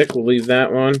little thick. We'll leave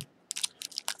that one.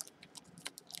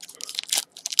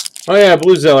 Oh, yeah,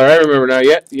 blue Zeller. I remember now.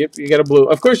 Yep, you got a blue.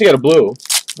 Of course you got a blue.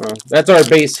 That's our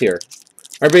base here.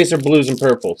 Our base are blues and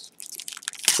purples.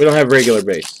 We don't have regular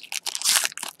base.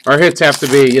 Our hits have to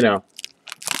be, you know,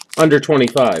 under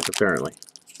 25, apparently.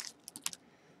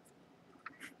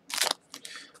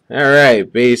 All right,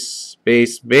 base.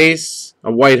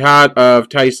 A white hot of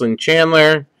Tyson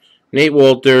Chandler, Nate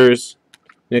Wolters,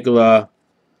 Nikola.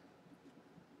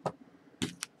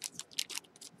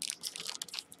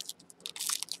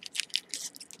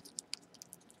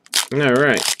 All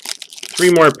right,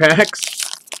 3 more packs.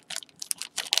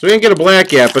 So we didn't get a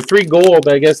black yet, but 3 gold,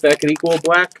 I guess that could equal a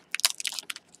black.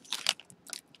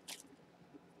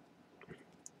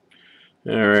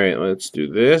 All right, let's do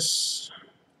this.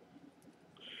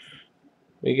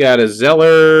 We got a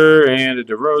Zeller and a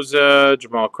DeRosa,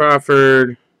 Jamal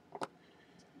Crawford,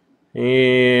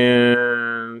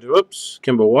 and whoops,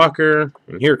 Kemba Walker.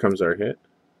 And here comes our hit.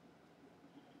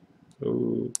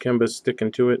 Ooh, Kemba's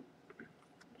sticking to it.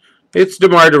 It's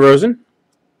DeMar DeRozan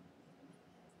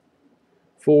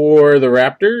for the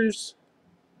Raptors.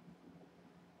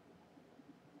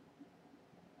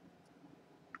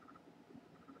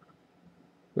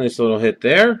 Nice little hit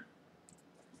there.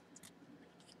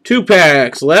 2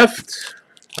 packs left.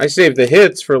 I saved the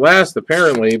hits for last,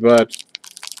 apparently, but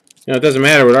you know, it doesn't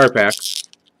matter with our packs.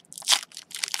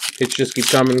 Hits just keep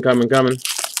coming.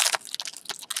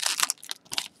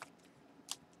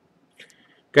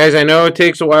 Guys, I know it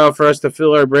takes a while for us to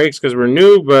fill our breaks because we're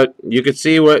new, but you can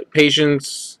see what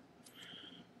patience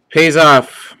pays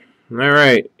off. All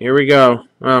right, here we go.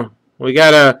 Well, we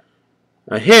got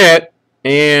a hit,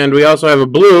 and we also have a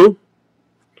blue.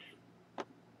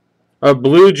 A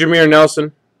blue Jameer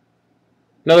Nelson.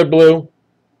 Another blue.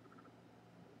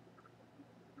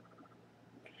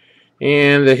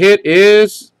 And the hit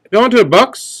is going to the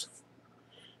Bucks.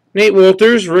 Nate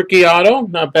Wolters, rookie auto.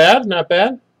 Not bad, not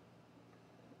bad.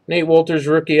 Nate Wolters,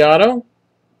 rookie auto.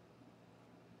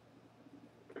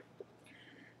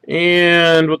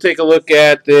 And we'll take a look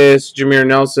at this Jameer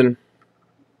Nelson.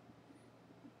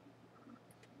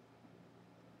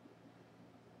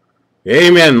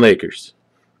 Amen, Lakers.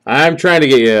 I'm trying to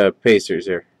get you Pacers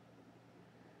here.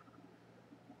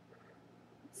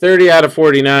 30 out of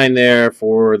 49 there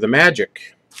for the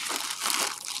Magic.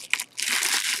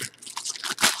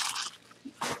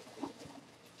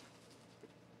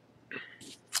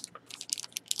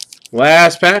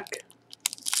 Last pack.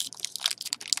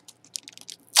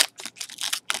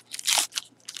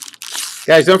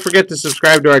 Guys, don't forget to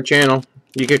subscribe to our channel.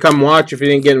 You can come watch if you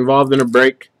didn't get involved in a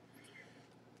break.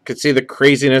 You can see the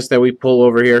craziness that we pull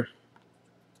over here.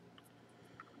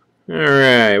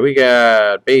 Alright, we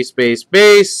got base,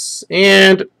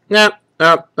 and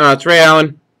it's Ray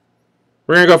Allen.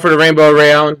 We're going to go for the rainbow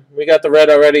Ray Allen. We got the red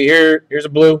already. Here's a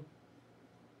blue.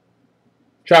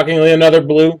 Shockingly, another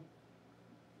blue.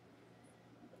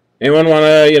 Anyone want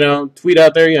to, you know, tweet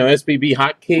out there, you know, SBB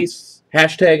hot case,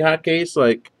 hashtag hot case,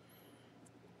 like.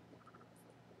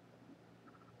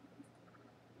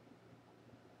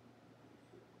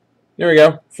 There we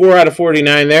go. 4 out of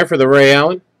 49 there for the Ray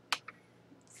Allen.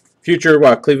 Future,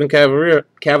 what, Cleveland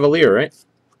Cavalier, right?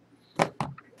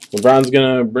 LeBron's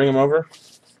going to bring him over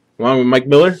along with Mike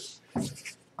Miller. And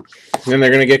then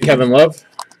they're going to get Kevin Love.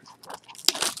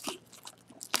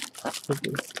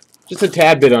 Just a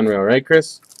tad bit unreal, right,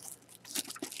 Chris?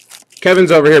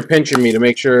 Kevin's over here pinching me to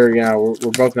make sure, you know,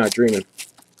 we're both not dreaming.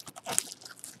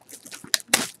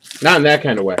 Not in that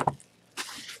kind of way.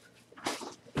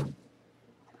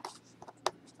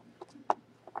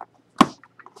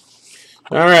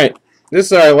 All right, this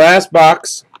is our last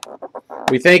box.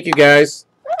 We thank you guys.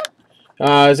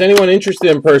 Is anyone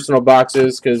interested in personal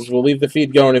boxes? Because we'll leave the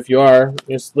feed going if you are.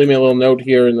 Just leave me a little note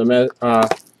here in the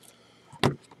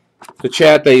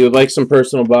chat that you would like some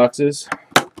personal boxes.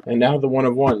 And now the 1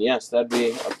 of 1. Yes, that'd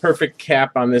be a perfect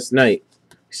cap on this night.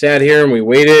 We sat here and we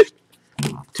waited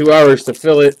 2 hours to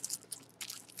fill it.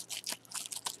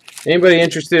 Anybody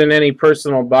interested in any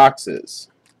personal boxes?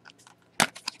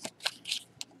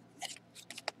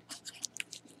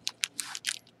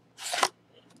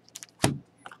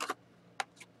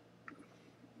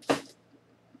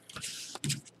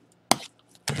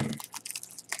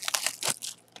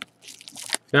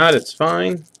 If not, it's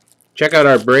fine. Check out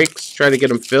our breaks. Try to get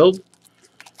them filled.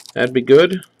 That'd be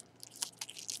good.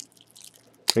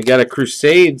 We got a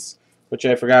Crusades, which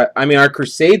I forgot. I mean, our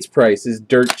Crusades price is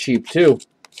dirt cheap, too.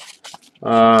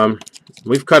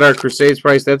 We've cut our Crusades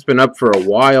price. That's been up for a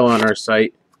while on our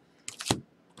site.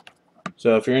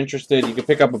 So if you're interested, you can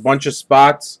pick up a bunch of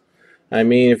spots. I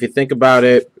mean, if you think about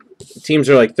it, teams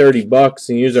are like $30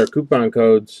 and use our coupon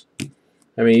codes.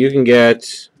 I mean, you can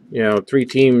get, you know, 3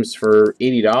 teams for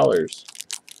 $80.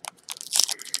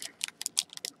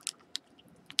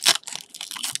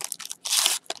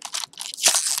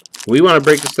 We want to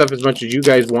break the stuff as much as you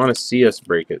guys want to see us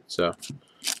break it. So,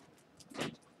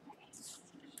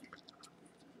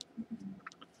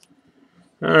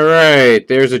 all right,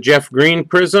 there's a Jeff Green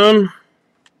Prism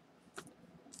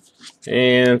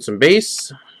and some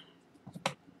base.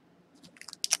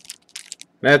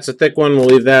 That's a thick one. We'll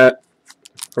leave that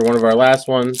for one of our last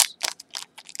ones.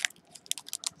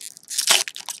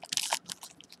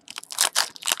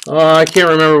 I can't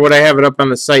remember what I have it up on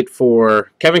the site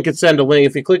for. Kevin could send a link.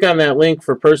 If you click on that link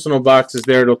for personal boxes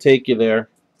there, it'll take you there.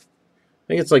 I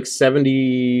think it's like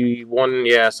 71,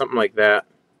 yeah, something like that.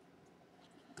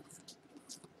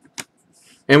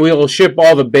 And we will ship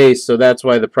all the base, so that's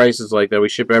why the price is like that. We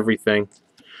ship everything.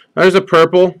 There's a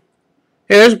purple.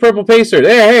 Hey, there's a purple Pacers.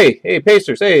 Hey,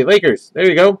 Pacers. Hey, Lakers. There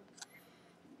you go.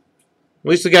 At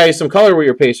least we got you some color with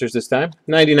your Pacers this time.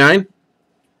 99.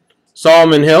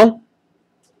 Solomon Hill.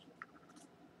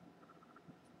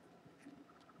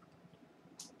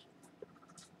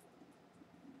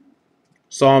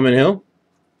 Solomon Hill.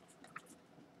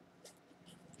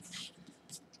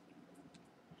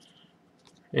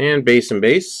 And base and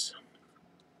base.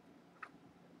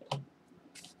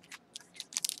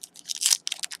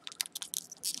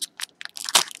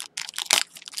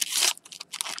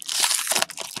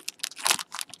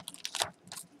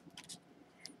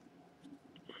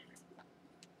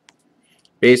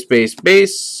 Base, base,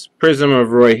 base. Prism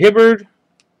of Roy Hibbert.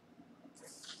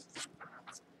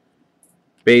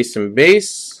 Base and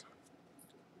base.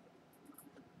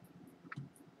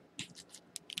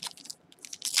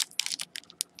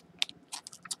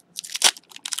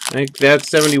 I think that's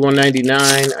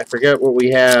 $71.99. I forget what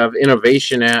we have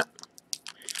Innovation at.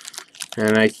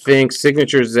 And I think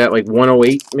Signatures is at like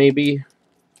 108 maybe.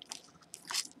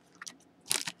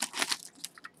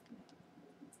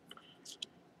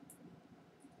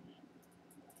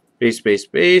 Base, base,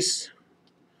 base.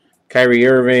 Kyrie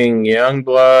Irving,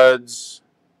 Youngbloods.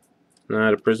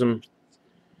 Not a prism.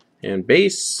 And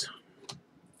base.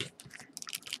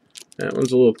 That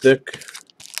one's a little thick.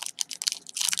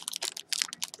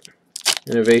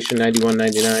 Innovation,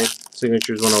 $91.99.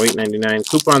 Signatures, $108.99.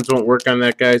 Coupons won't work on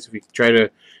that, guys, if you try to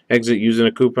exit using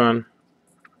a coupon.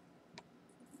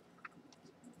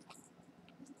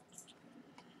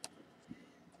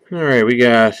 Alright, we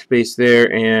got base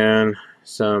there and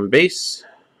some base.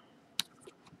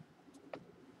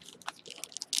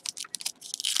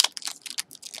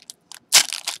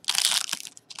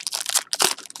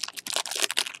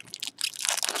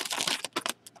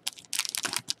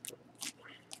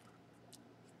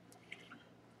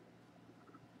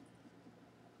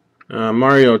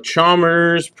 Mario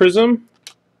Chalmers Prism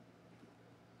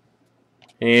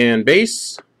and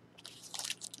base.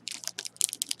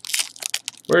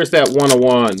 Where's that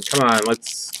 101? Come on,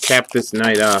 let's cap this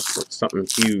night off with something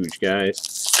huge, guys.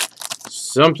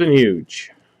 Something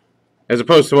huge. As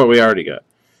opposed to what we already got.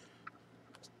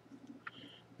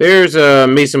 There's a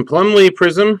Mason Plumlee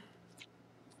Prism.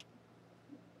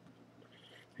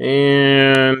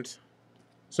 And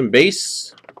some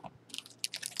base.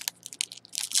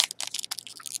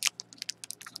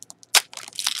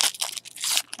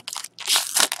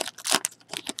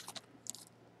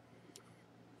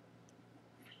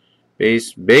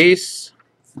 Base, base.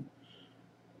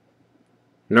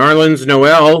 Narlands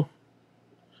Noel.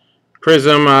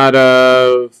 Prism out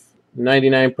of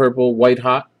 99 purple, white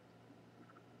hot.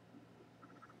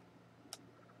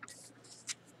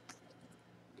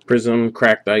 Prism,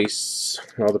 cracked ice.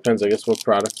 It all depends, I guess, what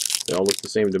product. They all look the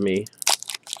same to me.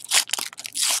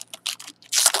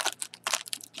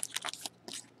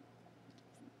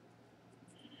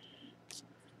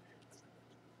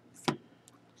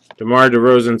 DeMar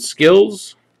DeRozan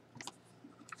Skills.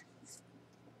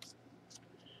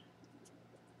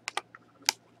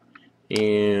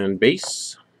 And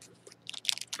base.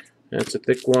 That's a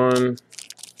thick one.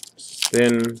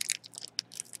 Thin.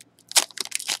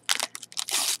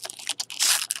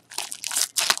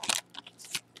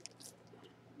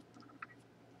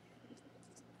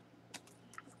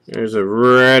 There's a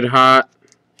red hot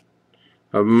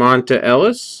of Monta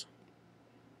Ellis.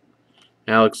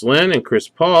 Alex Len and Chris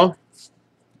Paul.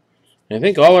 I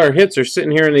think all our hits are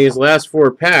sitting here in these last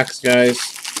 4 packs, guys.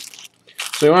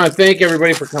 So I want to thank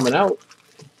everybody for coming out.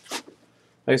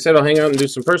 Like I said, I'll hang out and do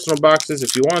some personal boxes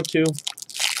if you want to.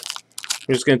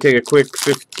 I'm just going to take a quick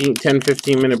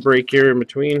 10-15 minute break here in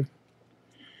between.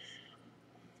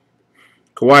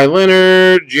 Kawhi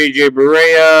Leonard, JJ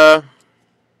Barea.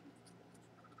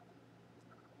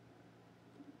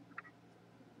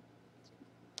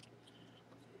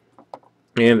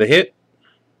 And the hit.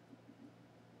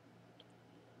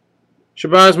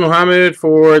 Shabazz Muhammad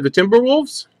for the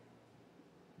Timberwolves.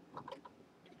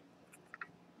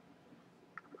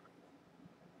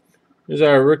 Here's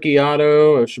our rookie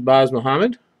auto of Shabazz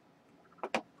Muhammad.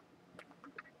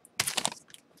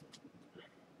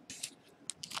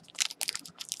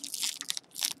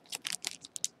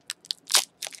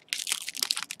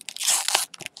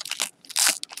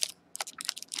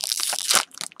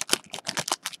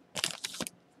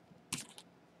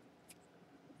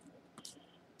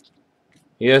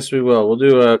 Yes, we will. We'll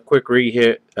do a quick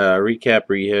recap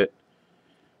re-hit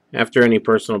after any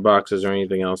personal boxes or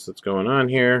anything else that's going on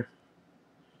here.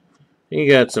 You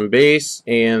got some base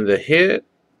and the hit.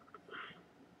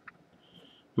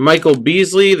 Michael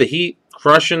Beasley, the Heat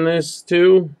crushing this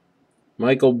too.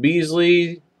 Michael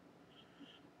Beasley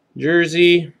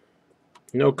jersey.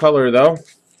 No color though.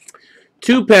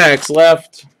 2 packs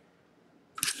left.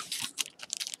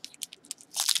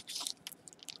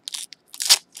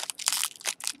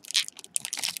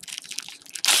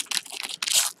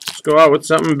 Let's go out with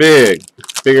something big.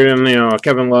 Bigger than,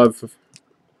 Kevin Love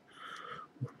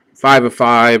 5 of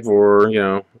 5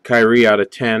 or, Kyrie out of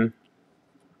 10.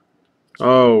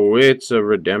 Oh, it's a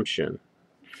redemption.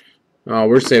 Oh,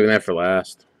 we're saving that for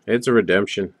last. It's a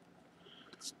redemption.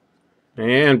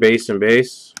 And base and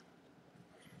base.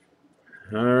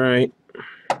 All right.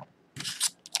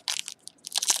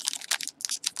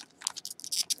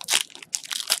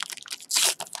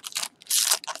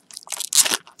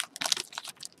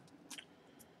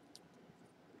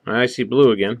 I see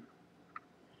blue again.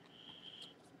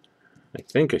 I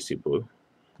think I see blue.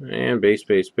 And base,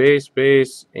 base, base,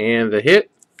 base. And the hit.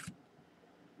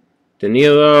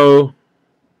 Danilo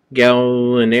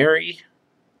Gallinari.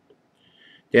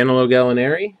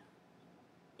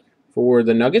 For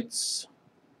the Nuggets.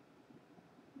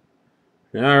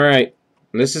 All right.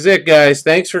 This is it, guys.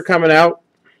 Thanks for coming out.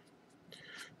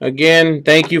 Again,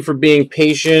 thank you for being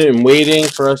patient and waiting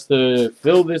for us to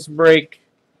fill this break.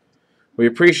 We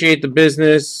appreciate the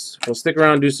business. We'll stick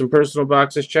around and do some personal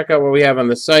boxes. Check out what we have on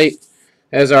the site.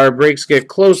 As our breaks get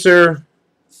closer,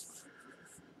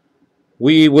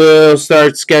 we will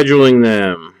start scheduling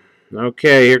them.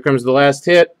 Okay, here comes the last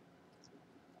hit.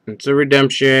 It's a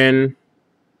redemption.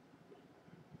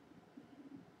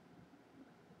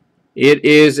 It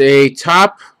is a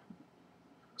top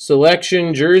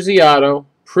selection jersey auto.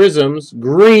 Prisms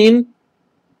green.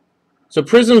 So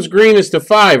Prisms green is to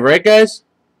 5, right, guys?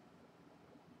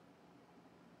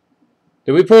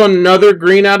 Did we pull another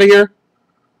green out of here?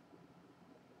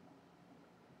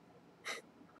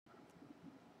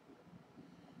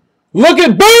 Look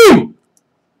at, boom!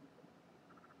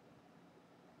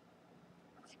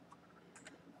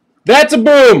 That's a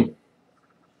boom.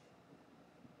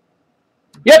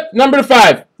 Yep, number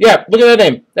 5. Yeah, look at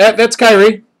that name. That's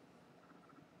Kyrie.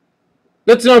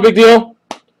 That's no big deal.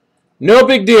 No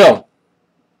big deal.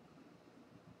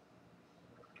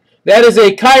 That is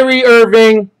a Kyrie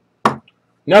Irving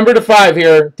number 5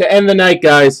 here to end the night,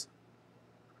 guys.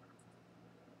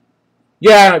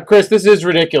 Yeah, Chris, this is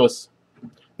ridiculous.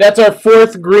 That's our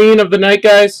 4th green of the night,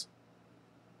 guys.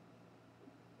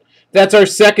 That's our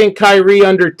 2nd Kyrie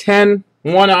under 10.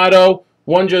 1 auto,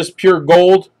 1 just pure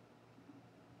gold.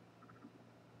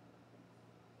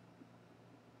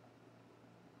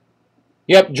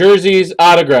 Yep, jerseys,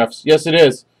 autographs. Yes, it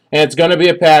is. And it's going to be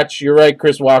a patch. You're right,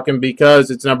 Chris Walken, because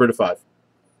it's number 5.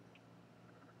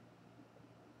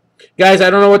 Guys, I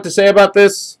don't know what to say about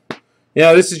this.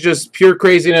 This is just pure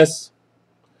craziness.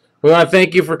 We want to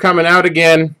thank you for coming out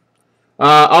again.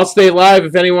 I'll stay live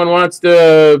if anyone wants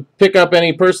to pick up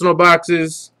any personal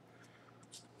boxes.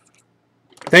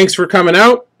 Thanks for coming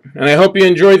out, and I hope you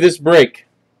enjoyed this break.